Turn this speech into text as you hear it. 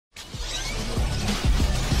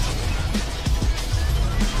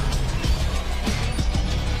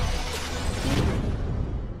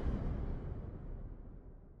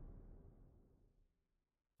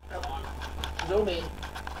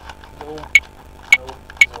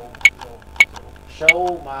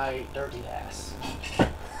Show my dirty ass.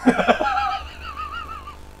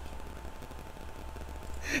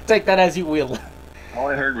 Take that as you will. All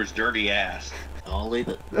I heard was dirty ass. I'll leave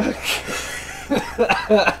it.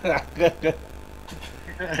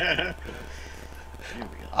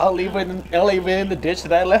 I'll leave it in the ditch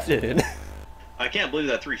that I left it in. I can't believe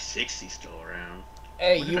that 360's still around.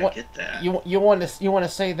 Hey, Where did I get that? you want to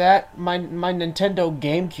say that? My Nintendo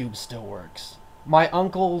GameCube still works. My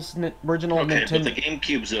uncle's original Okay, Nintendo. but the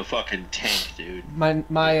GameCube's a fucking tank, dude. My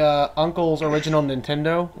uncle's original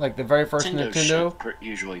Nintendo, like the very first Nintendo.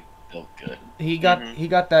 Usually built good. He got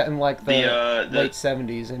that in like the The late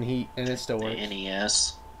 '70s, and it still works. The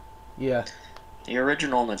NES. Yeah. The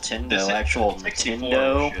original Nintendo, actual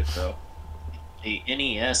Nintendo. Shit, though. The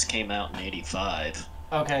NES came out in '85.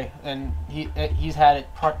 Okay, and he's had it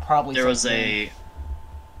probably. There was then.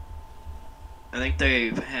 I think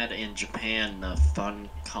they've had in Japan the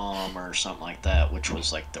Funcom or something like that, which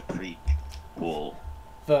was like the prequel,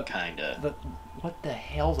 kinda. What the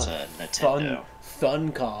hell's a Nintendo?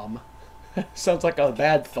 Funcom? Sounds like a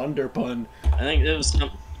bad thunder pun. I think it was some.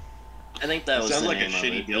 I think that was sounds the like name a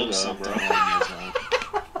shitty dildo, bro.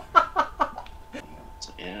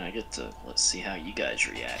 So yeah, I get to let's see how you guys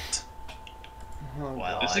react. Oh,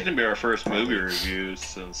 wow, this is gonna be our first movie review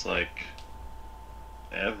since like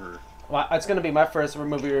ever. Well, it's gonna be my first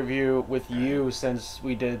movie review with you since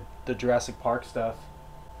we did the Jurassic Park stuff.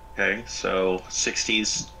 Okay, so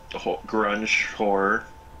 60s grunge horror,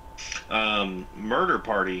 Murder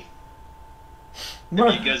Party.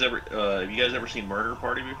 Have you guys ever seen Murder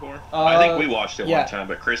Party before? I think we watched it one time,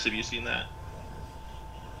 but Chris, have you seen that?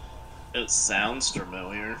 It sounds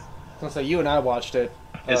familiar. So you and I watched it.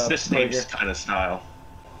 It's this same kind of style.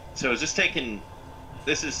 So is this taken?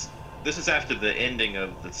 This is after the ending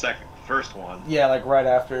of the first one. Yeah, like right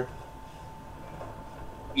after.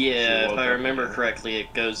 Yeah, if I remember correctly,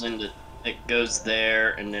 it goes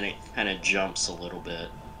there, and then it kind of jumps a little bit.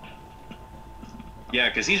 Yeah,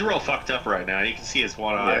 because he's real fucked up right now. You can see his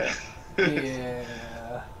one eye.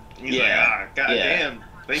 Yeah. He's like, goddamn,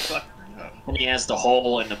 they fucked me up. And he has the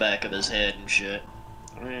hole in the back of his head and shit.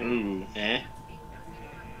 Ooh.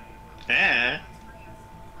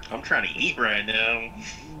 I'm trying to eat right now.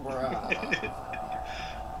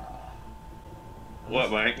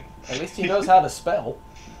 What, Mike? At least he knows how to spell.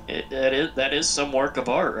 That is some work of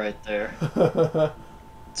art right there.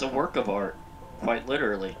 It's a work of art, quite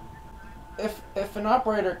literally. If an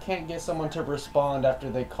operator can't get someone to respond after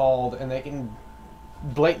they called and they can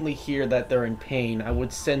blatantly hear that they're in pain, I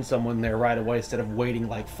would send someone there right away instead of waiting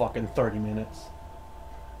like fucking 30 minutes.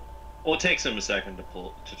 Well, it takes him a second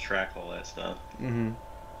to track all that stuff. Mm-hmm.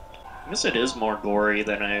 I guess it is more gory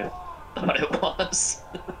than I thought it was.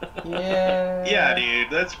 Yeah. Yeah, dude,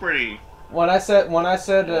 that's pretty. When I said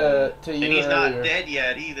to you, and he's earlier, not dead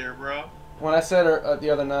yet either, bro. When I said the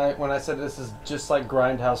other night, when I said this is just like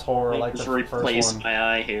Grindhouse horror, like the first replace one.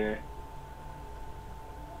 my eye here.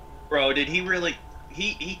 Bro, did he really?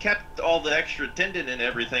 He kept all the extra tendon and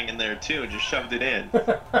everything in there too, and just shoved it in.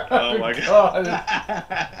 Oh my god.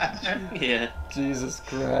 Yeah. Jesus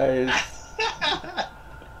Christ.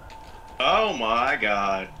 Oh my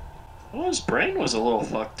god. Well, his brain was a little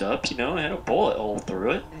fucked up, you know. It had a bullet hole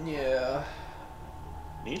through it. Yeah.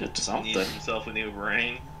 Needed something. Needed himself a new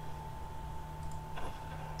brain.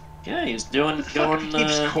 Yeah, he's doing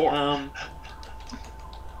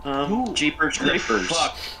Jeepers Creepers.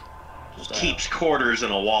 Fuck keeps quarters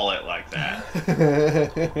in a wallet like that.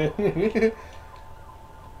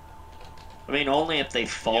 I mean, only if they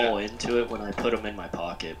fall into it when I put them in my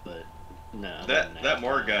pocket, but no. That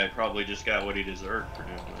Moore guy probably just got what he deserved for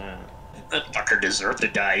doing that. That fucker deserved to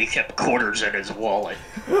die. He kept quarters in his wallet.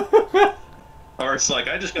 Or it's like,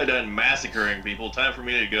 I just got done massacring people. Time for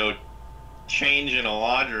me to go change in a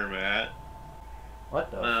laundromat.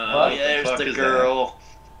 What the fuck? Oh, yeah, there's the girl.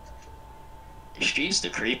 She's the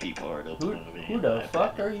creepy part of the movie. Who the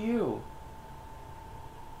fuck are you?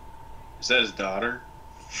 Is that his daughter?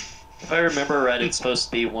 If I remember right, it's supposed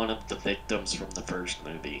to be one of the victims from the first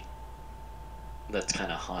movie. That's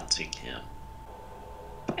kind of haunting him.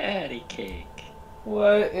 Patty cake.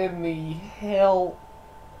 What in the hell?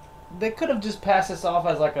 They could have just passed this off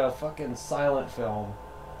as like a fucking silent film.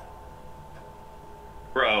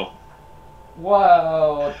 Bro.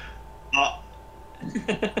 Wow.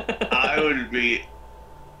 I would be.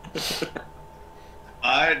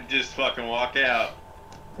 I'd just fucking walk out.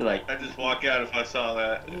 Like, I'd just walk out if I saw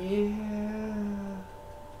that. Yeah.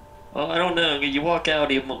 Well, I don't know. You walk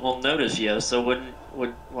out, he won't notice you. So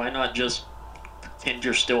why not just pretend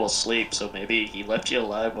you're still asleep? So maybe he left you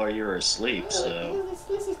alive while you were asleep. So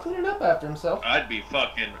This is cleaning up after himself. I'd be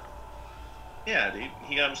fucking. Yeah, dude.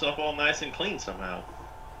 He got himself all nice and clean somehow.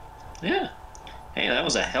 Yeah. Hey, that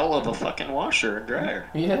was a hell of a fucking washer and dryer.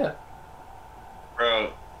 Yeah.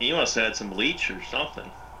 Bro, he must have had some bleach or something.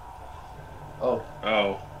 Oh.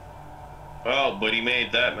 Oh. Oh, but he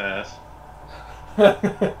made that mess.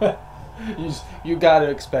 you gotta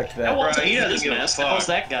expect that. That wasn't he doesn't his give a mess. fuck. That was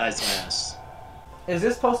that guy's mess. Is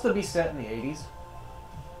this supposed to be set in the 80s?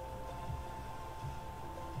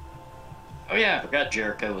 Oh yeah, I forgot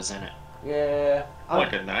Jericho was in it. Yeah.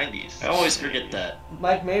 Like a 90s. I always forget that.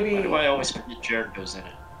 Like maybe. Why do I always forget Jericho's in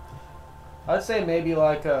it? I'd say maybe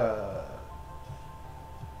like a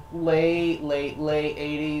late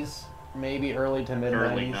 80s, maybe early to mid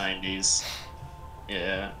 90s. Early 90s.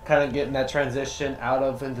 Yeah. Kind of getting that transition out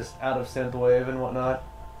of synthwave and whatnot.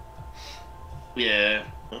 Yeah.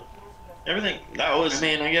 Everything that was. I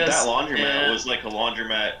mean, I guess that laundromat yeah. was like a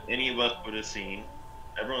laundromat any of us would have seen.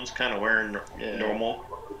 Everyone's kind of wearing normal,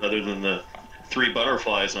 other than the 3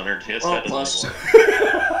 butterflies on her tits. Well, plus,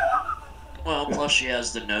 plus she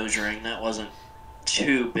has the nose ring. That wasn't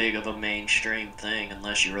too big of a mainstream thing,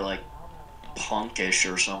 unless you were like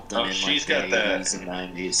punkish or something in like the 80s and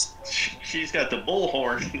 90s. She's got the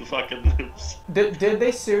bullhorn fucking moves. Did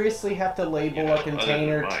they seriously have to label a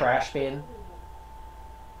container trash bin?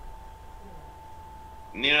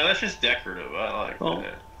 You know, that's just decorative. I like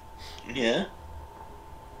that. Yeah.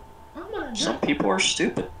 Some people are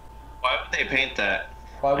stupid. Why would they paint that?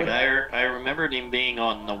 I remembered him being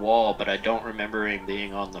on the wall, but I don't remember him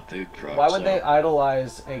being on the food truck. Why would they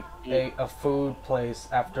idolize a food place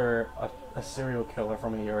after a serial killer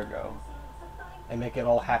from a year ago? And make it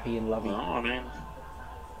all happy and lovey? Well, I mean...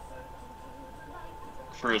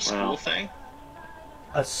 For a school thing?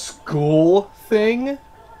 A school thing?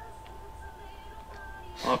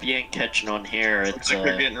 Well, if you ain't catching on here, it's like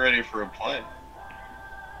they're getting ready for a play.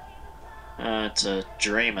 It's a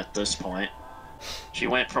dream at this point. She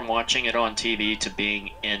went from watching it on TV to being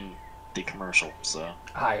in the commercial, so...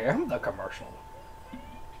 I am the commercial.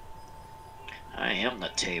 I am the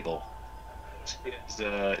table.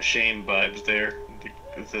 There's shame vibes there.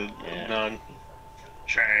 The non...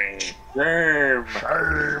 Shame.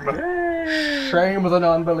 Shame with a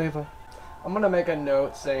non-believer. I'm gonna make a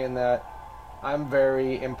note saying that I'm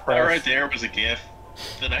very impressed. That right there was a GIF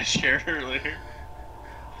that I shared earlier.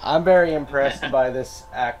 I'm very impressed by this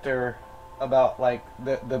actor, about like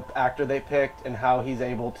the actor they picked and how he's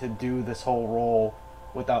able to do this whole role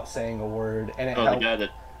without saying a word. And the guy that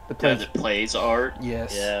plays Art.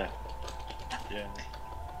 Yes. Yeah. Yeah.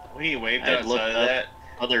 When he waved outside of that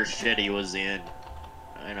other shit he was in,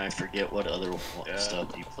 and I forget what other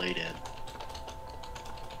stuff he played in.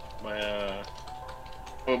 My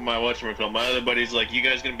whatchamacallit, my other buddy's like, you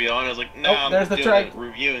guys gonna be on? I was like, no, I'm doing a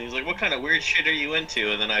review. And he's like, what kind of weird shit are you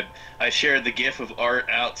into? And then I shared the gif of Art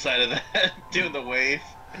outside of that, doing the wave.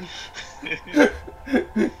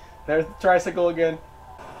 There's the tricycle again.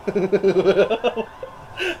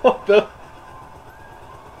 What the?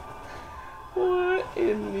 What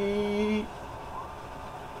in the...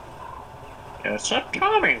 It's a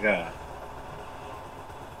Tommy gun.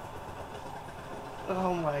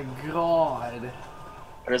 Oh my god.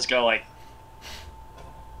 Or just go like...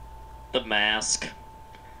 The Mask.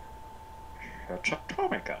 It's a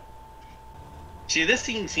Tommy gun. See, this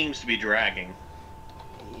scene seems to be dragging.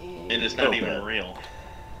 And it's not even real.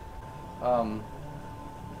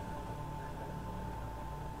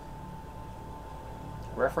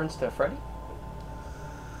 Reference to Freddy?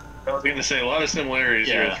 I was going to say a lot of similarities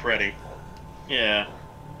here with Freddy. Yeah.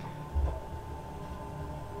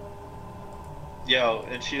 Yo,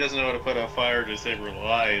 and she doesn't know how to put out fire to save her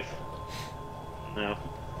life. No.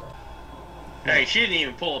 Hey, she didn't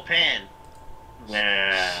even pull a pin.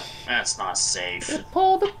 Nah, that's not safe.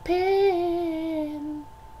 Pull the pin.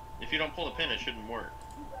 If you don't pull the pin, it shouldn't work.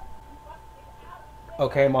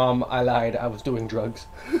 Okay, Mom, I lied. I was doing drugs.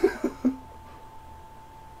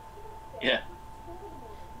 Yeah.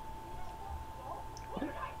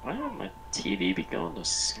 Why would my TV be going to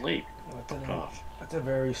sleep? Fuck off. That's a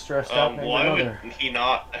very stressed out man. Why would he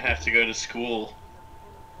not have to go to school?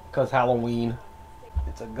 Because Halloween.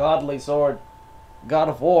 It's a godly sword. God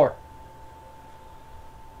of War.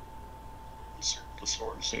 The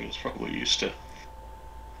sword seems probably used to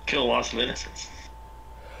kill lots of innocents.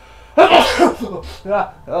 In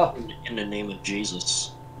the name of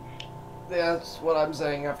Jesus. Yeah, that's what I'm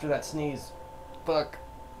saying after that sneeze. Fuck.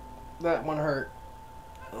 That one hurt.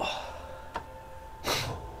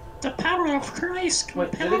 The power of Christ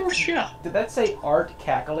compels you. Did that say Art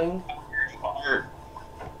cackling? Art.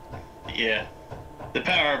 Yeah. The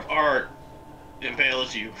power of art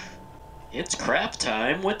impales you. It's crap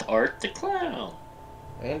time with Art the Clown.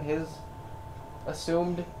 And his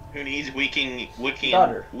assumed Who needs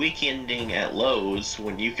daughter. weekending at Lowe's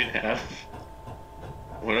when you can have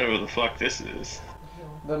whatever the fuck this is?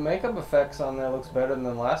 The makeup effects on there looks better than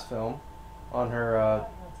the last film. On her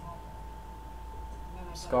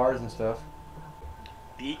scars and stuff.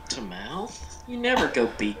 Beak to mouth? You never go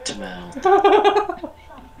beak to mouth.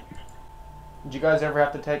 Did you guys ever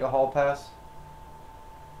have to take a hall pass?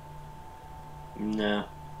 No.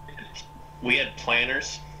 We had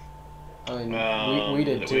planners. I mean, we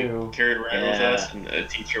did that too. We carried around with us, and a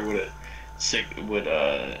teacher would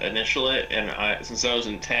initial it. And since I was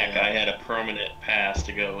in tech, I had a permanent pass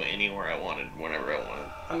to go anywhere I wanted, whenever I wanted.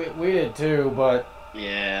 I mean, we did too, but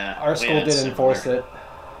Yeah. our school did enforce it.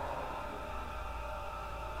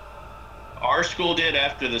 Our school did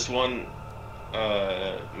after this one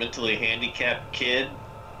mentally handicapped kid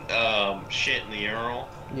shit in the urinal.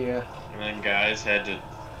 Yeah. And then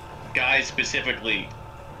guys specifically,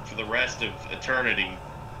 for the rest of eternity,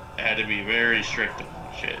 had to be very strict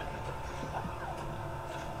about shit.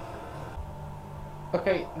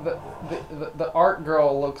 Okay, the art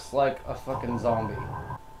girl looks like a fucking zombie.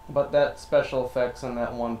 But that special effects on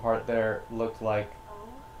that one part there looked like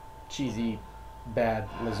cheesy, bad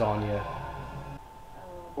lasagna.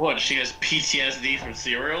 What, she has PTSD from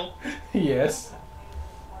cereal? Yes.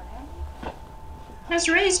 Has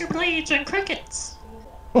razor blades and crickets.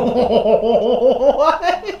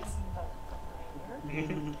 What?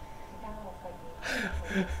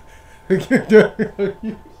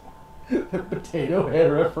 The potato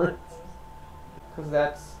head reference. Because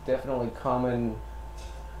that's definitely common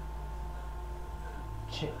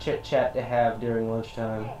chit chat to have during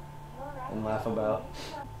lunchtime and laugh about.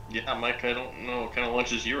 Yeah, Mike, I don't know what kind of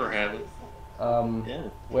lunches you were having. Yeah.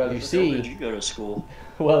 Well, you see. Where did you go to school?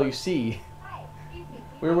 Well, you see.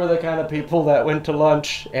 We were the kind of people that went to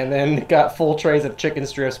lunch and then got full trays of chicken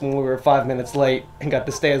strips when we were 5 minutes late and got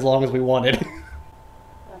to stay as long as we wanted.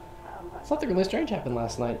 Something really strange happened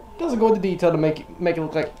last night. Doesn't go into detail to make it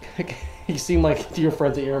look like you seem like to your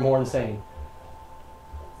friends that you're more insane.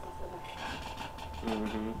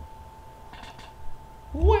 Mm-hmm.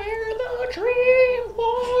 We're the Dream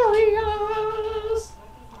Warriors.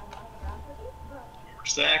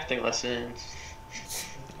 First acting lessons.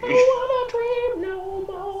 I wanna dream no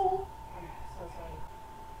more.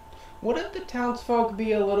 Wouldn't the townsfolk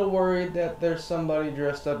be a little worried that there's somebody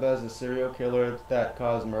dressed up as a serial killer that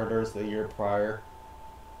caused murders the year prior?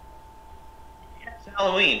 It's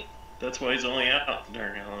Halloween. That's why he's only out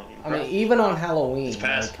during Halloween. I mean, even on Halloween, It's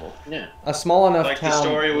passable. Yeah. a small enough Like town. the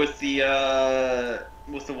story with the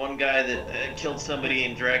one guy that killed somebody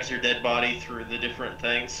and drags their dead body through the different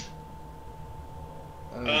things.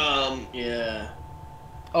 Yeah.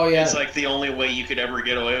 Oh yeah. It's like the only way you could ever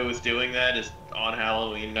get away with doing that is on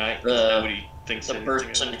Halloween night. 'Cause nobody thinks The anything of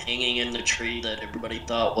person it. hanging in the tree that everybody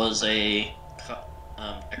thought was a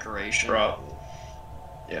decoration. Prop.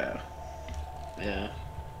 Yeah. Yeah.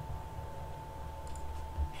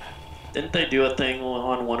 Didn't they do a thing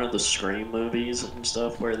on one of the Scream movies and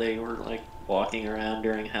stuff where they were like walking around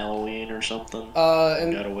during Halloween or something?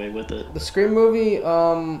 And Got away with it. the Scream movie,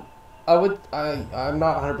 I'm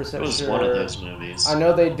not 100% sure. It was one of those movies. I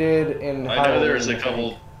know they did in I Halloween. know there's a I couple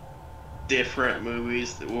think. different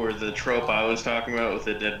movies that were the trope I was talking about with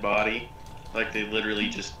the dead body. Like they literally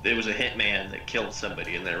it was a hitman that killed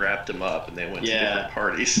somebody and they wrapped him up and they went to different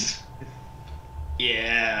parties.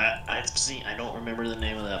 Yeah, I don't remember the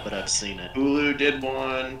name of that, but I've seen it. Hulu did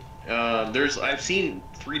one. I've seen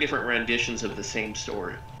 3 different renditions of the same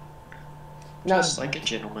story. Now, Just like a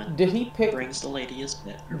gentleman did he pick? brings the lady his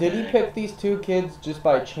bed. Did he pick these 2 kids just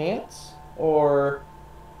by chance, or?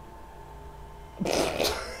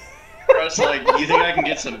 I was like, you think I can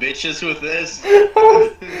get some bitches with this?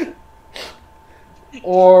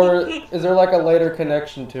 Or is there like a later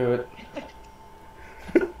connection to it?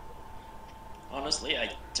 Honestly,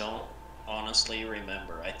 I don't honestly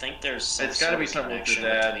remember. I think there's some It's gotta sort be of something with the connection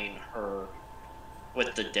dad. between her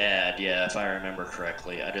with the dad, yeah, if I remember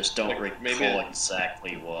correctly. I just don't Like, recall maybe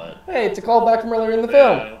exactly what. Hey, it's a callback from earlier in the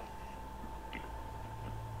film.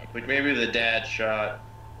 Like maybe the dad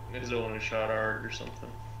is the one who shot Art or something.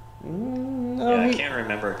 No, Yeah, I he, can't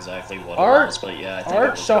remember exactly what Art- it was, but yeah, I think it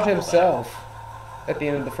Art was shot a callback. himself at the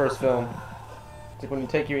end of the first film. It's like when you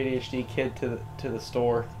take your ADHD kid to the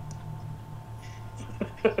store.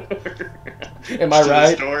 Am I To the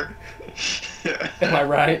right? store. Am I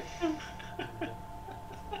right?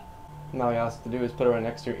 Now all you have to do is put it right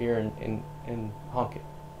next to your ear and honk it.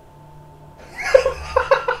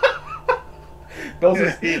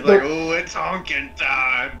 He's like, oh, it's honking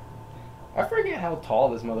time. I forget how tall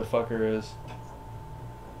this motherfucker is.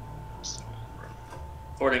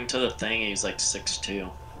 According to the thing, he's like 6'2".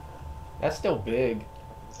 That's still big.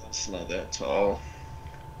 It's not that tall.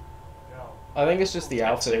 I think it's just the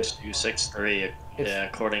outfit. 6'2", 6'3". Yeah,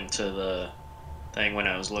 according to the thing when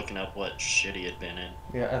I was looking up what shit he had been in.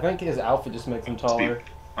 Yeah, I think his outfit just makes him taller.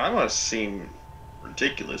 I must seem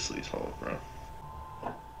ridiculously tall, bro.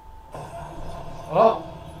 Oh!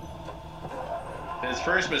 His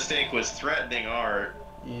first mistake was threatening Art.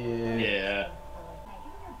 Yeah.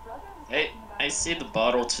 Yeah. I see the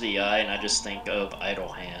bottle to the eye and I just think of Idle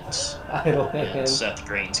Hands. Idle And Hands. Seth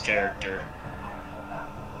Green's character.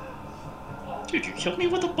 Dude, you killed me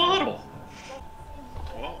with a bottle!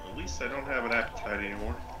 Well, at least I don't have an appetite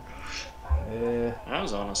anymore. Yeah. I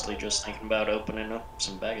was honestly just thinking about opening up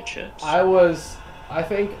some bag of chips. I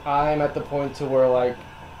think I'm at the point to where, like,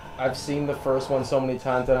 I've seen the first one so many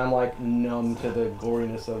times that I'm, like, numb to the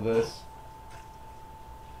goriness of this.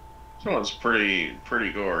 This one's pretty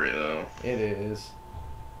gory, though. It is.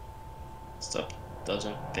 Stuff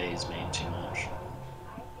doesn't faze me too much.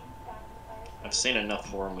 I've seen enough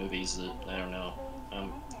horror movies that, I don't know,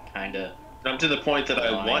 I'm to the point that I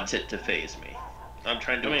Fine. want it to faze me. I'm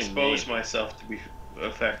trying to expose myself to be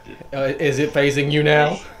affected. Is it phasing you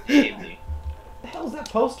now? Maybe. The hell's that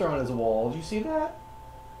poster on his wall? Did you see that?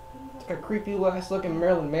 It's like a creepy ass looking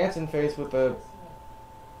Marilyn Manson face with a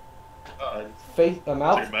Your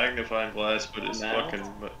mouth. magnifying glass, but it's Mouth? fucking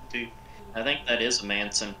teeth. I think that is a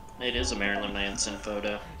Manson. It is a Marilyn Manson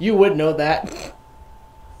photo. You would know that.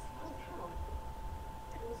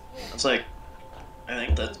 It's like, I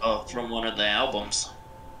think that's from one of the albums.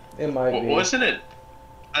 It might be. Wasn't it?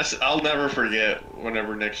 I'll never forget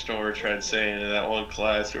whenever Nick Schnorr tried saying in that one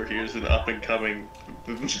class where he was an up and coming.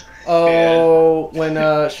 Oh, when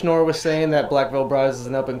Schnorr was saying that Black Veil Brides is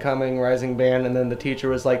an up and coming rising band, and then the teacher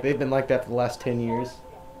was like, "They've been like that for the last 10 years."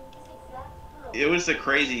 It was the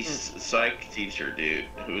crazy psych teacher dude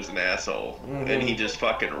who was an asshole, and he just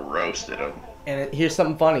fucking roasted him. And here's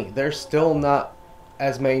something funny: they're still not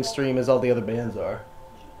as mainstream as all the other bands are.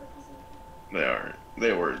 They aren't.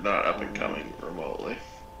 They were not up and coming remotely.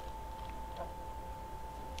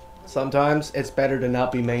 Sometimes it's better to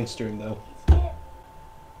not be mainstream, though.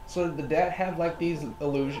 So did the dad have like these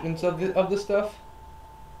illusions of the stuff?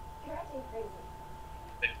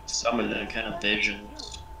 Some of the kind of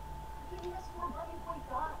visions.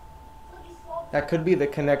 That could be the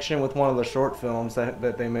connection with one of the short films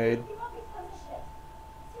that they made.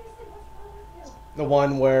 The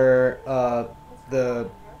one where the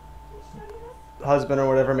husband or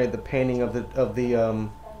whatever made the painting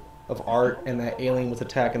of Art, and that alien was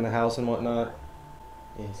attacking the house and whatnot.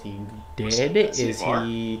 Is he dead? Is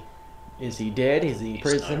he dead? Is he in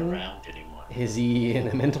prison? Not around anymore. Is he in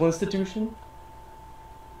a mental institution?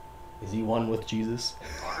 Is he one with Jesus?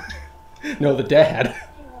 No, the dad.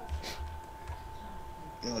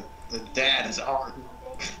 The dad is Art.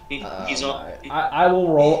 He's on. I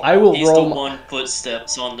will roll. I will He's roll. the one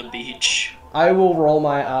footsteps on the beach. I will roll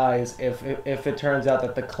my eyes if it turns out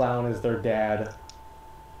that the clown is their dad.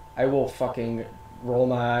 I will fucking roll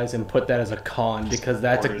my eyes and put that as a con, because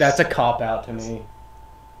that's a cop out to me.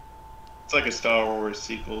 It's like a Star Wars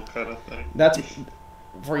sequel kind of thing. But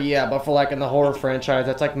for like in the horror franchise,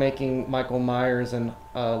 that's like making Michael Myers and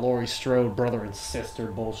Laurie Strode brother and sister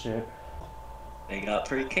bullshit. They got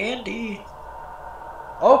free candy.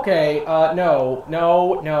 Okay, no,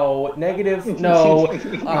 negative, no.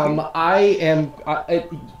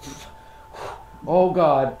 Oh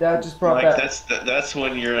god, that just brought Like back. that's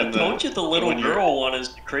when you're in I the. told you the little girl one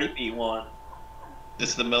is the creepy one.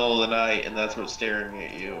 It's the middle of the night, and that's what's staring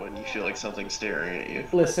at you, and you feel like something's staring at you.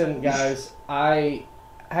 Listen, guys, I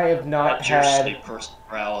have not That's your had. sleep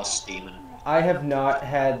paralysis demon. I have not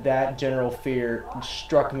had that general fear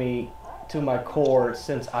struck me to my core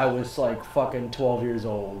since I was like fucking 12 years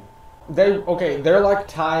old. They're like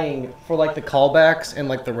tying for like the callbacks and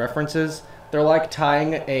like the references. They're like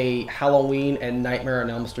tying a Halloween and Nightmare on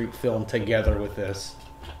Elm Street film together with this.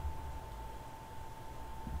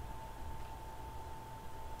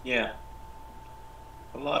 Yeah.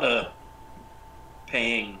 A lot of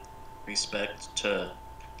paying respect to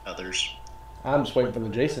others. I'm just waiting for the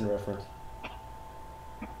Jason reference.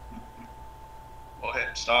 Go ahead,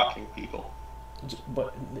 stalking people.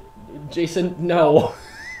 But Jason, no.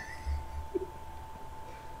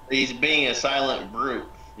 He's being a silent brute.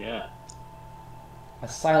 Yeah. A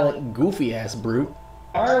silent, goofy-ass brute.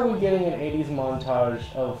 Why are we getting an 80s montage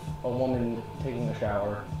of a woman taking a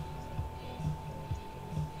shower?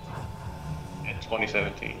 In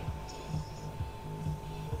 2017.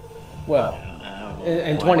 Well,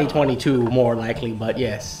 in 2022, more likely, but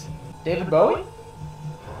yes. David Bowie?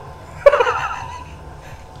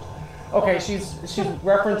 Okay, she's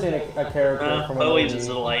referencing a character from a Bowie movie. was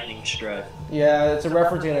a lightning strike. Yeah, it's a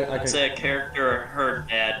referencing It's a character her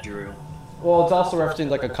dad drew. Well, it's also referencing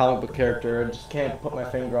like a comic book character. I just can't put my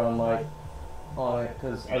finger on it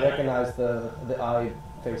because I recognize the eye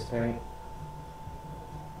face paint.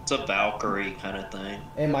 It's a Valkyrie kind of thing.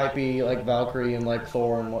 It might be like Valkyrie and like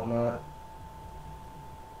Thor and whatnot.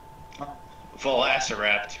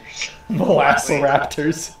 Velociraptors.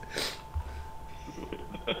 Velociraptors.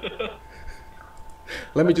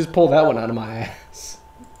 Let me just pull that one out of my ass.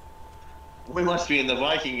 We must be in the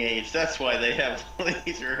Viking Age. That's why they have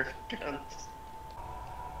laser guns.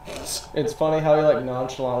 It's funny how he like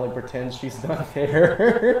nonchalantly pretends she's not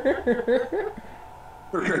there.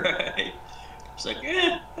 Right. It's like,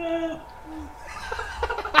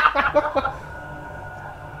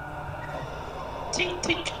 tink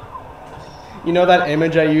tink. You know that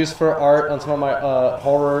image I use for art on some of my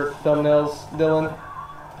horror thumbnails, Dylan?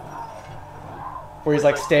 Where he's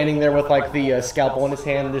like standing there with like the scalpel in his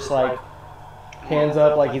hand, just like hands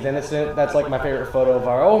up like he's innocent. That's like my favorite photo of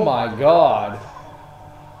our. Oh my god.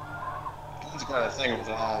 He's got a thing with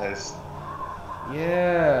eyes.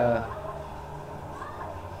 Yeah.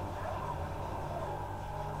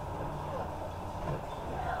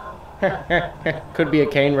 Could be a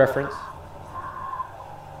Kane reference.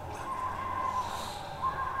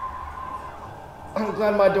 I'm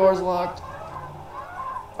glad my door's locked.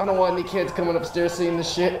 I don't want any kids coming upstairs seeing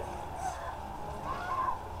this shit.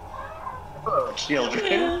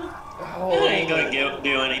 Children. Oh. They ain't gonna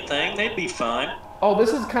do anything. They'd be fine. Oh,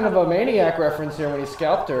 this is kind of a Maniac reference here when he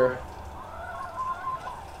scalped her.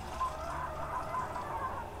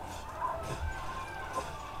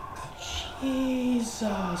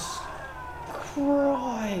 Jesus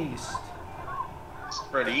Christ.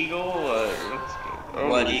 Spread Eagle?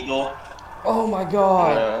 Blood Eagle. Oh my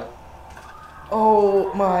god. Yeah.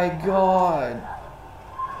 Oh my god.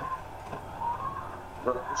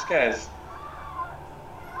 This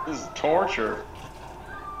is torture.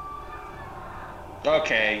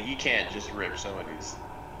 Okay, you can't just rip somebody's.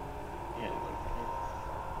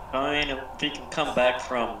 I mean, if he can come back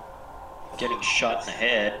from getting shot in the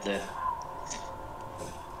head, then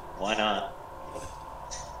why not?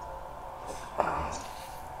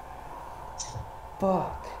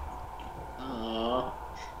 Fuck.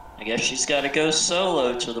 I guess she's got to go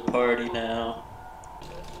solo to the party now.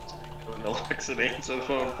 Alexa answer the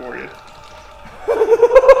phone for you.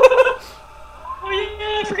 Oh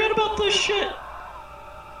yeah, I forgot about this shit.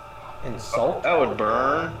 And salt? That would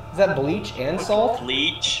burn. Is that bleach and salt?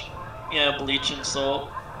 Bleach. Yeah, bleach and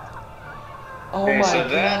salt. Oh Okay, my so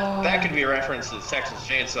god. that could be a reference to the Texas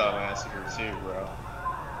Chainsaw Massacre too, bro.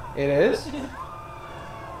 It is?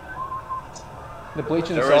 The bleach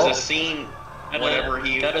and There salt? was a scene whenever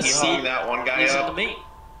he hung that one guy Listen up. to me.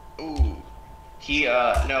 Ooh.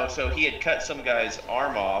 So he had cut some guy's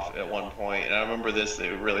arm off at one point, and I remember this, it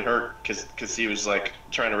really hurt, because he was, like,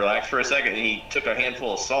 trying to relax for a second, and he took a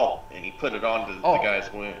handful of salt, and he put it onto the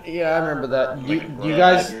guy's wound. Yeah, I remember that. Do you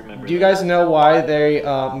remember guys know why they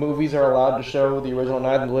movies are allowed to show the original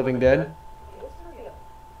Night of the Living Dead?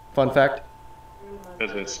 Fun fact.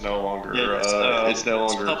 Because it's no longer, it's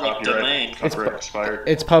public domain. Copyright expired.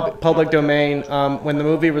 It's public domain. When the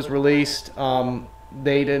movie was released,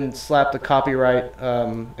 they didn't slap the copyright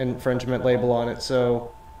infringement label on it, so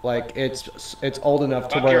like it's old enough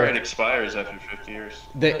to where Copyright expires after 50 years.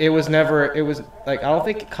 it was like I don't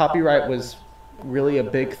think copyright was really a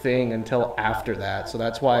big thing until after that, so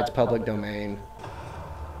that's why it's public domain.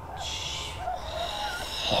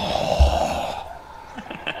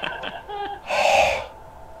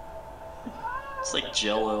 It's like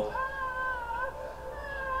Jello.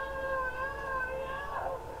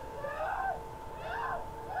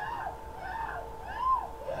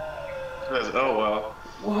 Oh well.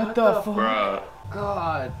 What the fuck? Bruh.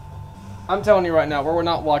 God. I'm telling you right now, we're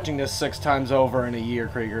not watching this 6 times over in a year,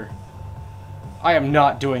 Krieger. I am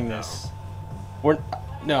not doing this.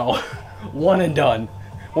 No. One and done.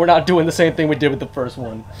 We're not doing the same thing we did with the first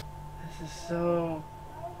one. This is so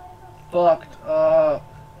fucked up.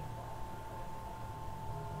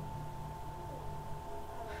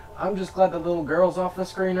 I'm just glad the little girl's off the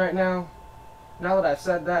screen right now. Now that I've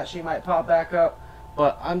said that, she might pop back up.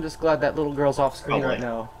 But I'm just glad that little girl's off screen right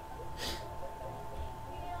now.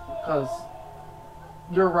 Because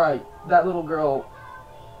you're right. That little girl...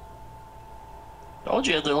 Told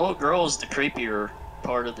you, the little girl is the creepier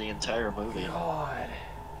part of the entire movie. God.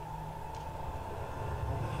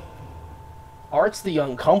 Art's the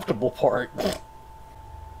uncomfortable part.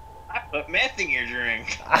 I put meth in your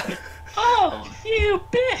drink. Oh, you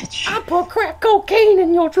bitch! I put crack cocaine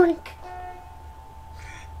in your drink.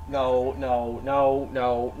 No, no, no,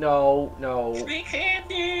 no, no, no. Free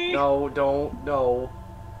candy! No, don't, no.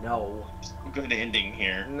 No. Good ending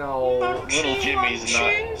here. No. Little Jimmy's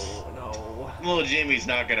not. No. Little Jimmy's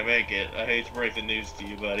not gonna make it. I hate to break the news to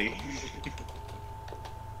you, buddy.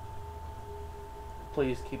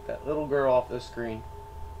 Please keep that little girl off the screen.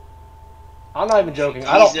 I'm not even joking.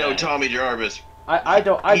 He's no Tommy Jarvis.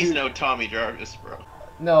 He's no Tommy Jarvis, bro.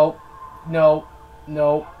 No. No.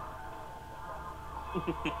 No.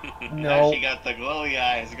 Now No. she got the glowy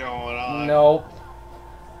eyes going on. No.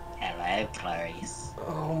 Hello, Clarice.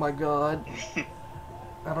 Oh my god.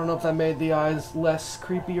 I don't know if that made the eyes less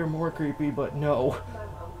creepy or more creepy, but no.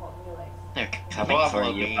 They're coming for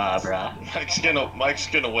you, Barbara. Mike's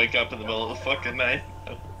gonna wake up in the middle of the fucking night.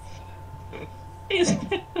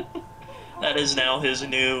 That is now his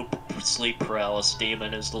new sleep paralysis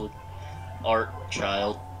demon, is the art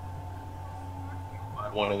child.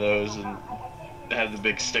 One of those and have the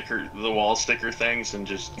big sticker, the wall sticker things, and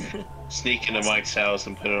just sneak into Mike's house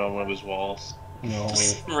and put it on one of his walls. No.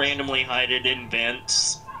 Just randomly hide it in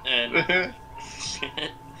vents and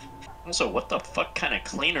Also, what the fuck kind of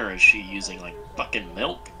cleaner is she using? Like fucking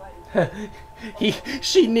milk?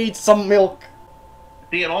 She needs some milk.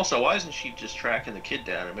 See, and also, why isn't she just tracking the kid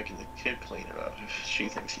down and making the kid clean it up if she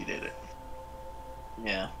thinks he did it?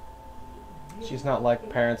 Yeah. She's not like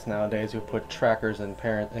parents nowadays who put trackers in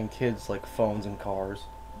kids like phones and cars.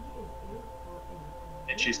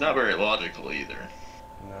 And she's not very logical either.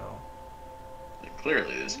 No. Like,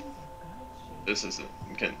 clearly, this isn't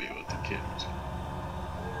gonna be what the kid was.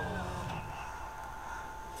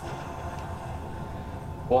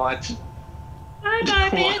 What? Bye,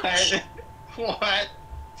 bitch. What?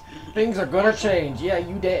 Things are gonna change. Yeah,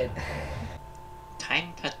 you did.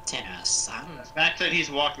 Time for dinner, son. The fact that he's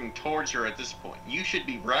walking towards her at this point. You should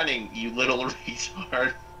be running, you little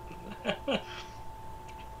retard.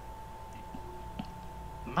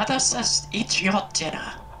 Mother says eat your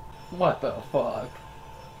dinner. What the fuck?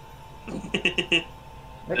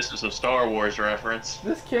 This is a Star Wars reference.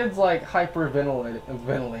 This kid's like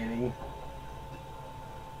hyperventilating.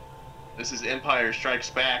 This is Empire Strikes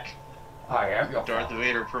Back. I am your Darth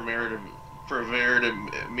Vader prepared a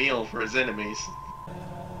meal for his enemies.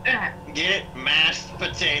 Get it? Mashed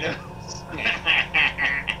potatoes.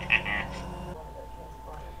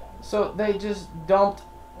 So they just dumped.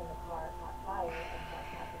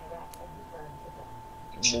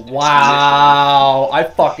 Wow, I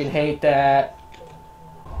fucking hate that.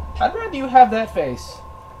 I'd rather you have that face.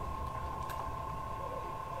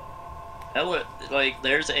 That would, like,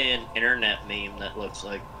 there's an internet meme that looks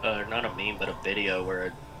like, not a meme, but a video where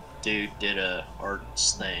a dude did a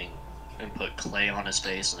arts thing and put clay on his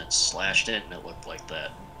face and then slashed it and it looked like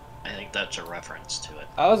that. I think that's a reference to it.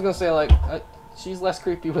 I was gonna say, like, she's less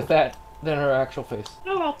creepy with that than her actual face.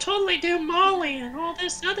 Oh, I'll totally do Molly and all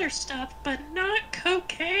this other stuff, but not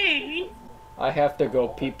cocaine. I have to go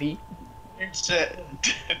pee-pee.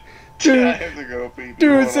 Dude, I have to go pee-pee.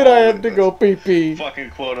 Dude said I have to go pee-pee.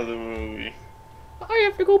 Fucking quote of the movie. I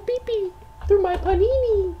have to go pee-pee through my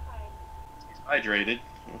panini. He's hydrated.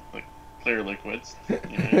 Like clear liquids.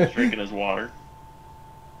 You know, he's drinking his water.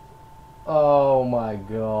 Oh my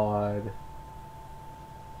god.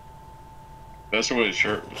 That's what his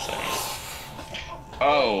shirt was saying.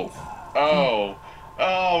 Oh. Oh.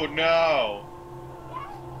 Oh no.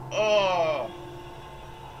 Oh.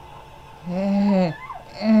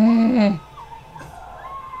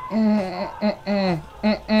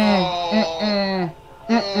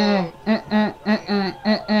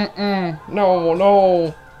 No,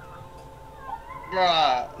 no.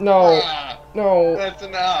 Bruh. No. Bruh. No. That's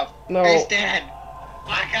enough. No. He's dead.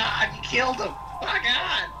 My god, you killed him. My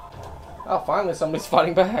god. Oh, finally somebody's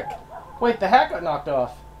fighting back. Wait, the hat got knocked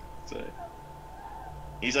off.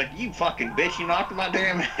 He's like, you fucking bitch, you knocked my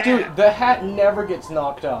damn hat. Dude, the hat never gets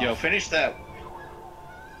knocked off. Yo, finish that.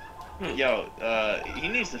 Yo, he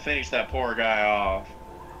needs to finish that poor guy off.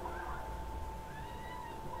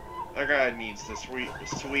 That guy needs the sweet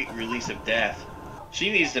release of death.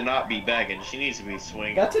 She needs to not be begging. She needs to be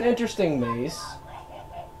swinging. That's an interesting mace.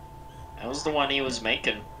 That was the one he was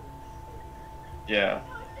making. Yeah.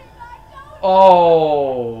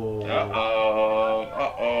 Oh. Uh-oh.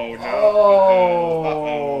 Uh-oh, no.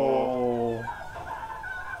 Oh.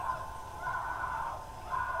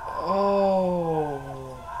 Oh.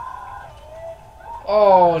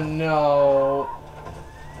 Oh no.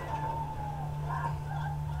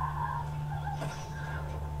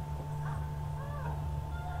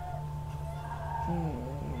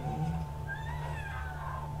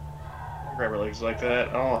 Grab her legs like that.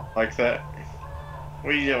 I don't like that.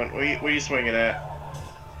 What are you doing? What are you swinging at?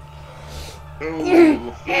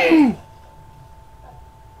 Ooh.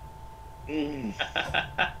 Mm.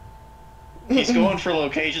 He's going for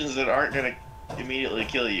locations that aren't gonna immediately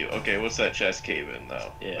kill you. Okay, what's that chest cave in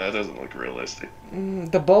though? Yeah. That doesn't look realistic.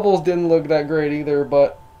 The bubbles didn't look that great either,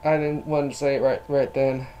 but I didn't want to say it right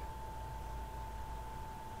then.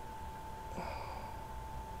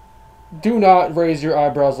 Do not raise your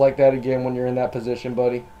eyebrows like that again when you're in that position,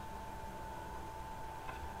 buddy.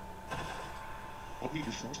 What are you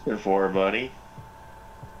thinking for, buddy?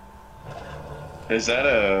 Is that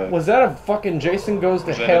a... Was that a fucking Jason Goes to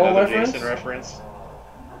is that Hell another reference? Jason reference?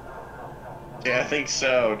 Yeah, I think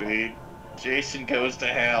so, dude. Jason Goes to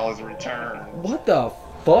Hell is returned. What the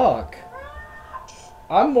fuck?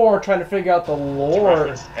 I'm more trying to figure out the lore.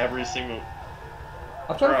 Referenced every single...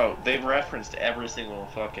 Bro, they've referenced every single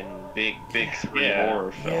fucking big three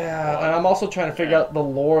horror film. Yeah, and I'm also trying to figure out the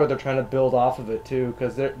lore they're trying to build off of it too,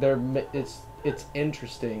 because it's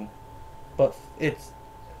interesting, but it's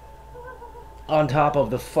on top of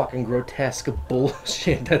the fucking grotesque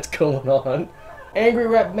bullshit that's going on. Angry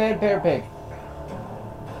Rap Man Bear Pig.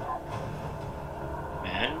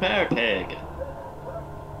 Man, Bear Pig.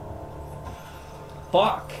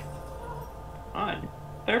 Fuck. Fine.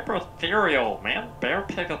 Paper ethereal, man. Bear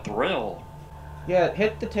Pig a thrill. Yeah,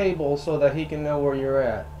 hit the table so that he can know where you're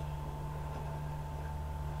at.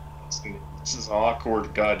 This is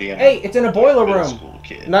awkward, goddamn. Hey, it's in a boiler middle room. school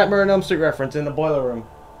kid. Nightmare on Elm Street reference in the boiler room.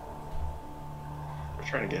 We're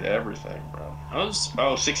trying to get everything, bro. I was...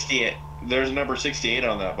 Oh, 68. There's a number 68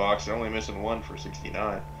 on that box. They're only missing one for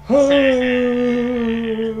 69. Has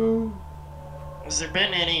there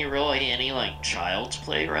been any like Child's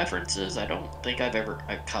Play references? I don't think I've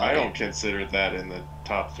caught I it. don't consider that in the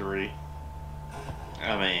top three.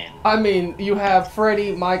 I mean, you have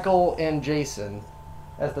Freddy, Michael, and Jason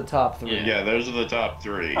as the top three. Yeah, those are the top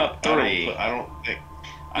three. Top three. I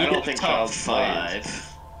don't think top Child's Play is- five.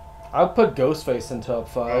 I would put Ghostface in top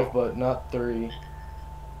five, but not three.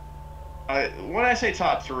 When I say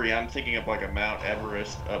top three, I'm thinking of like a Mount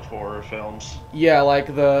Everest of horror films. Yeah, like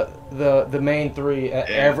the main three.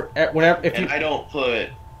 Whenever if you. And I don't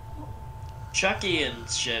put. Chucky and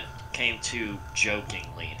shit came too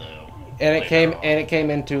jokingly though. And it came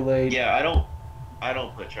in too late. Yeah, I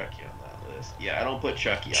don't put Chucky on that list. Yeah, I don't put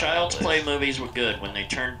Chucky on Child's that Play list. movies were good. When they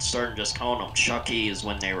started just calling them Chucky is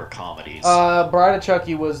when they were comedies. Bride of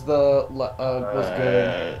Chucky was good.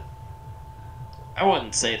 I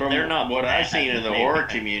wouldn't say From they're not. what bad. I've seen in the They horror were-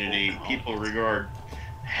 community, people regard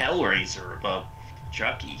Hellraiser above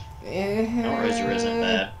Chucky. Hellraiser isn't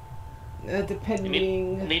bad. Depending.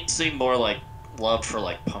 You need to see more like love for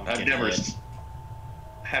like Pumpkinhead.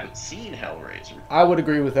 Haven't seen Hellraiser. I would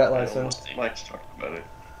agree with that, I Lyson. don't like to talk about it.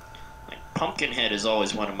 Like, Pumpkinhead is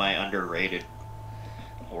always one of my underrated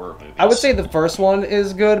horror movies. I would say the first one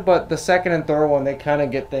is good, but the second and third one, they kind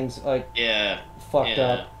of get things like fucked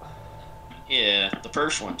up. Yeah, the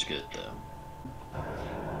first one's good though.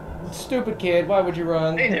 Stupid kid, why would you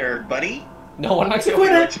run? Hey there, buddy. No one likes a Nobody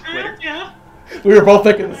quitter. likes a quitter. Yeah. We were both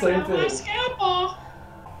thinking the same My thing. scalpel.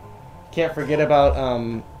 Can't forget about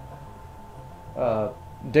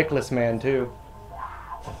Dickless Man too.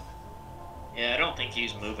 Yeah, I don't think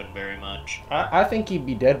he's moving very much. I think he'd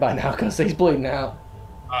be dead by now because he's bleeding out.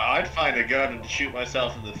 I'd find a gun and shoot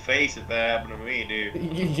myself in the face if that happened to me, dude.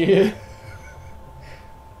 Yeah.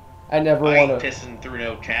 I never I want ain't to. pissing through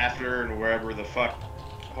no catheter and wherever the fuck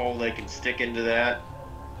hole they can stick into that.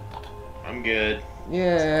 I'm good.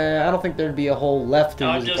 Yeah, I don't think there'd be a hole left to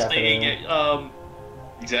No, I'm use a just catheter. thinking,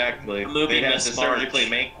 Exactly. The movie They'd have Miss to surgically March.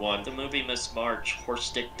 make one. the movie Miss March,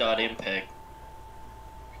 Horse-Dick.MPEG.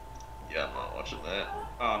 Yeah, I'm not watching that.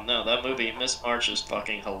 Oh no, that movie, Miss March, is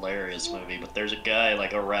fucking hilarious movie, but there's a guy,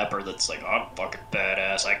 like a rapper, that's like, I'm fucking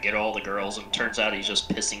badass, I get all the girls, and it turns out he's just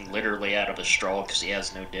pissing literally out of a straw because he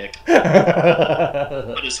has no dick.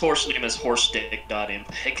 But his horse name is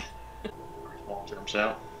Horse-Dick.MPEG. Small jumps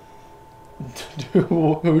out.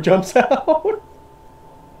 Who jumps out? Or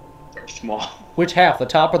small. Which half, the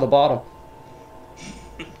top or the bottom?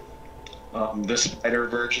 The spider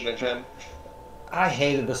version of him. I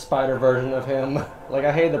hated the spider version of him. Like,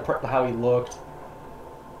 I hated how he looked.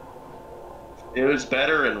 It was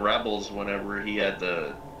better in Rebels whenever he had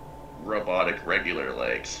the robotic regular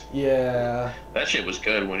legs. Yeah. That shit was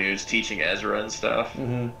good when he was teaching Ezra and stuff.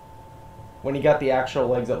 Mm-hmm. When he got the actual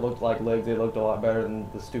legs that looked like legs, they looked a lot better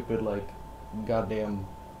than the stupid, like, goddamn...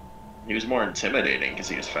 He was more intimidating because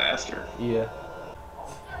he was faster. Yeah.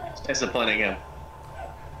 Disciplining him.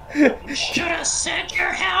 Should have said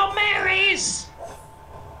your Hail Marys.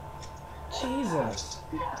 Jesus.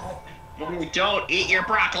 Don't eat your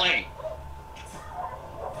broccoli.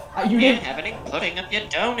 You You didn't. have any pudding if you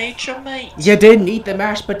don't eat your meat. You didn't eat the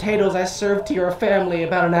mashed potatoes I served to your family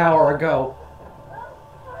about an hour ago.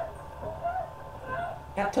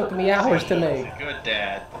 That took me hours to He's make. a good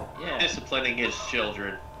dad. Yeah. Disciplining his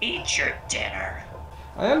children. Eat your dinner.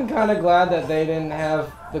 I am kind of glad that they didn't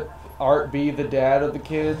have the Art be the dad of the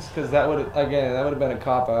kids, because that would have been a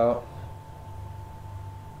cop out.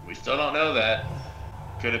 We still don't know that.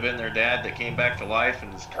 Could have been their dad that came back to life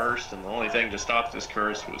and is cursed, and the only thing to stop this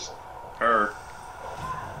curse was her.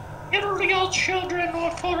 And real children will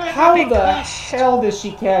forever How be the cursed. hell does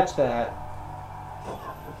she catch that?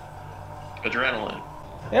 Adrenaline.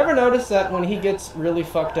 You ever notice that when he gets really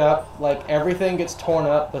fucked up, like everything gets torn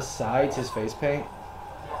up besides his face paint?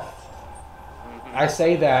 I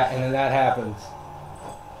say that, and then that happens.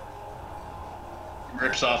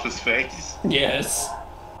 Rips off his face. Yes.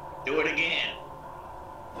 Do it again.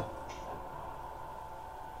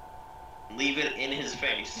 Leave it in his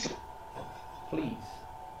face. Please.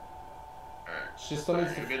 Alright. She still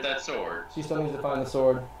needs Go to. get that sword. She still needs to find the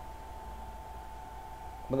sword.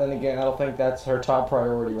 But then again, I don't think that's her top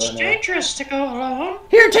priority It's right now. dangerous to go alone.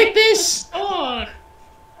 Here, take this. Oh,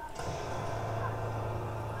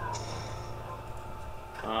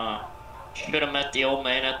 Should have met the old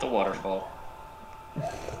man at the waterfall.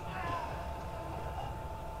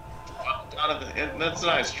 That's a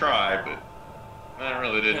nice try, but that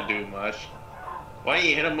really didn't do much. Why don't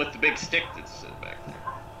you hit him with the big stick that's sitting back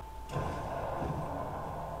there?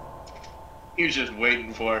 He was just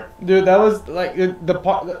waiting for it. Dude, that was like the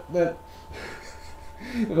part the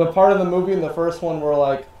part of the movie in the first one where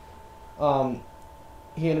like,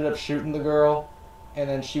 he ended up shooting the girl, and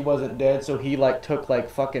then she wasn't dead, so he like took like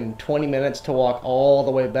fucking 20 minutes to walk all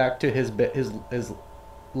the way back to his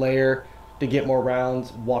lair to get more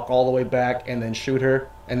rounds, walk all the way back, and then shoot her,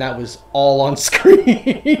 and that was all on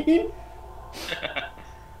screen.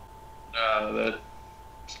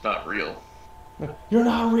 That's not real. You're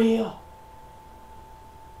not real.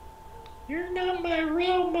 you're not my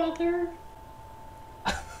real mother.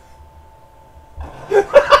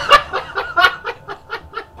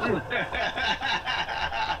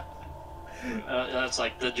 That's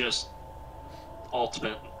like the just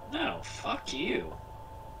ultimate. No, fuck you.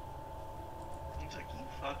 He's like, you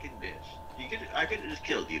fucking bitch. I could have just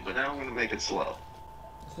killed you, but now I'm gonna make it slow.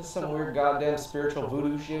 Is this some weird goddamn spiritual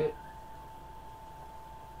voodoo shit?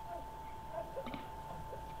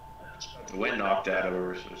 The wind knocked out of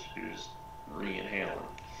her, so she was re-inhaling.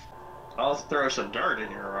 I'll throw some dirt in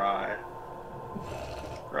your eye.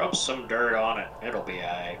 Rub some dirt on it. It'll be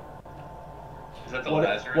alright. Is that the What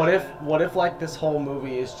Lazarus? what if like this whole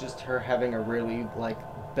movie is just her having a really like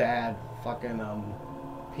bad fucking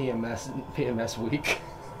PMS week?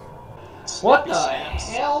 What the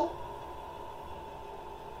hell?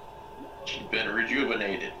 She's been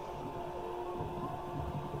rejuvenated.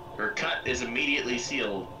 Her cut is immediately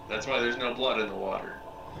sealed. That's why there's no blood in the water.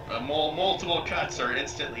 Multiple cuts are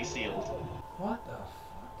instantly sealed. What the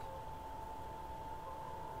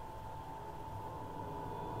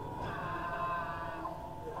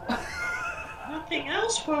Nothing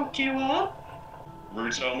else woke you up.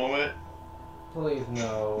 Ruto moment. Please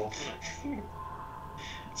no.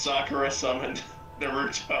 Sakura summoned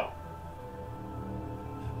Naruto.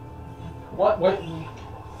 What? Wait.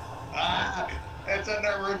 Ah! It's a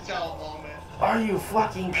Naruto moment. Are you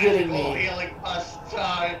fucking kidding Magical me? healing plus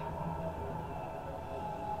time.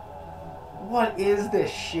 What is this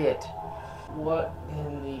shit? What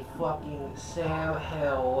in the fucking Sam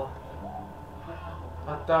hell?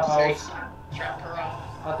 I thought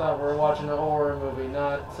we were watching a horror movie,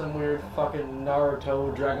 not some weird fucking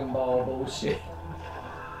Naruto Dragon Ball bullshit.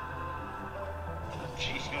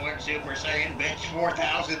 She's going Super Saiyan bitch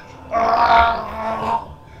 4000.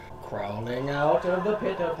 Crawling out of the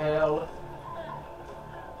pit of hell.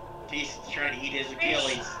 He's trying to eat his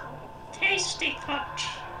Achilles. Tasty punch.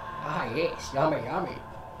 Ah yes, yummy, yummy.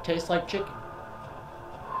 Tastes like chicken.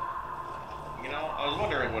 You know, I was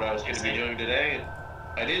wondering what I was going to be doing today.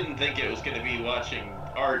 I didn't think it was going to be watching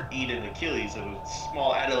Art eat an Achilles of a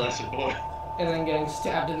small adolescent boy. And then getting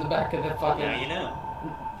stabbed in the back of the Now fucking you know.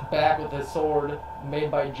 back with a sword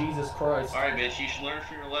made by Jesus Christ. Alright, bitch, you should learn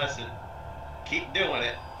from your lesson. Keep doing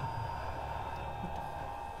it.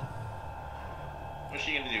 What's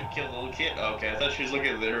she gonna do? Kill the little kid? Oh, okay, I thought she was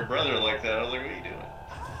looking at her brother like that. I was like, what are you doing?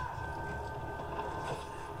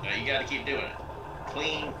 No, you gotta keep doing it.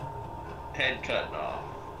 Clean head cutting off.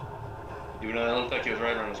 Even though that looked like it was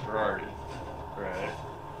right on his priority. Right.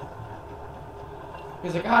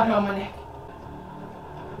 He's like, God, no, my neck.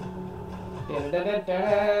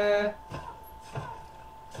 Da-da-da-da-da.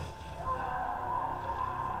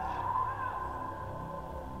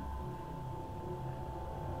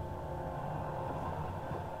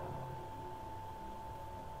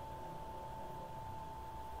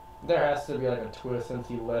 There has to be like a twist since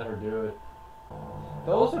he let her do it.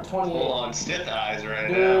 Those are 28. Full on Sith eyes right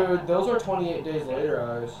now. Dude, those are 28 days later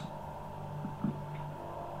eyes.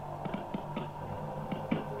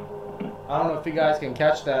 I don't know if you guys can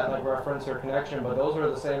catch that, like reference or connection, but those are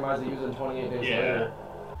the same eyes they use in 28 days later.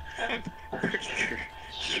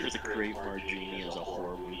 Sure, The Great Margini is a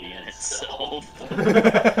horror movie in itself.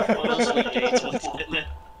 What else we dates within it?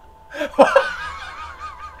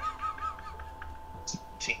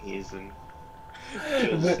 Teasing.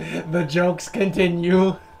 The jokes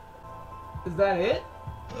continue. Is that it?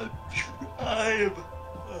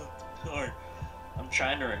 Sorry. I'm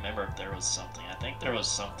trying to remember if there was something. I think there was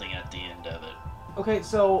something at the end of it. Okay,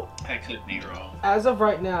 so I could be wrong. as of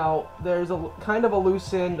right now, there's a kind of a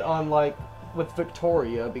loose end on like with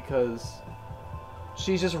Victoria because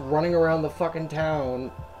she's just running around the fucking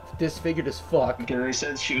town, disfigured as fuck. They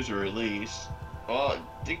said she was released. Well,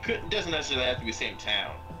 it doesn't necessarily have to be the same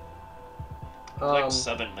town. Like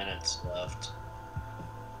 7 minutes left.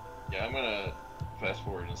 Yeah, I'm gonna fast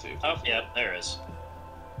forward and see if Oh, yeah, there is.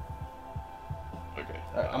 Okay.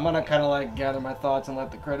 I'm gonna kind of like gather my thoughts and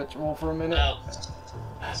let the credits roll for a minute. Well,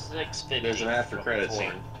 6:50. There's an after credit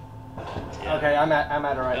scene. Yeah. Okay, I'm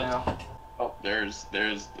at it right now. Oh, there's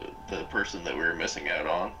the person that we were missing out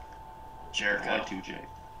on. Jericho. Y2J.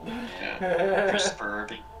 Yeah. Christopher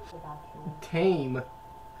Irving. Tame.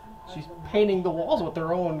 She's painting the walls with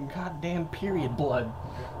her own goddamn period blood.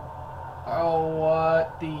 Oh,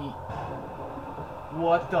 what the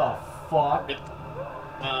fuck?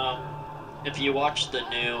 If you watch the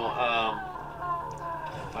new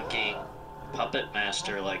fucking Puppet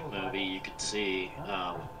Master like movie, you could see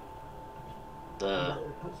the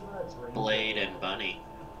Blade and Bunny.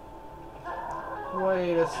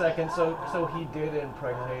 Wait a second, so he did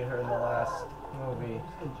impregnate her in the last movie.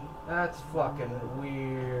 That's fucking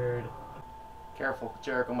weird. Careful,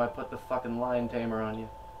 Jericho might put the fucking lion tamer on you.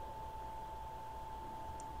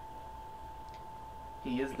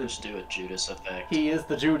 He is the Just do a Judas effect. He is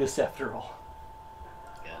the Judas after all.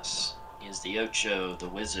 Yes. He is the Ocho, the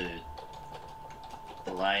Wizard,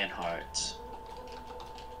 the Lionheart,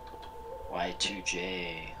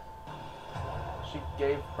 Y2J. She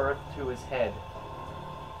gave birth to his head.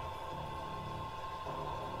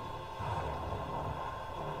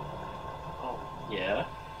 Oh, yeah?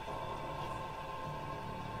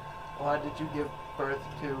 Why did you give birth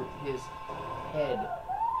to his head?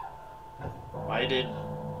 Why did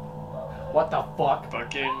What the fuck?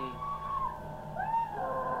 fucking...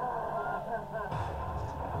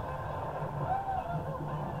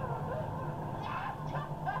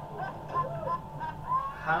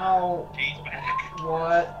 How? He's back.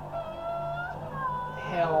 What?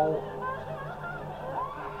 Hell?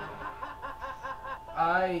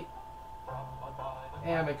 I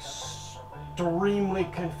am extremely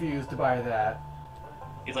confused by that.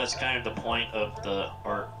 That's kind of the point of the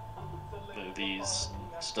art movies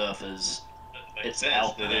stuff is it's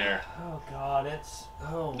out there. Oh god, it's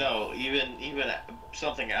No, even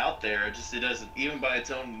something out there, it doesn't, even by its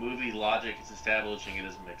own movie logic, it's establishing it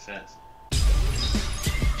doesn't make sense.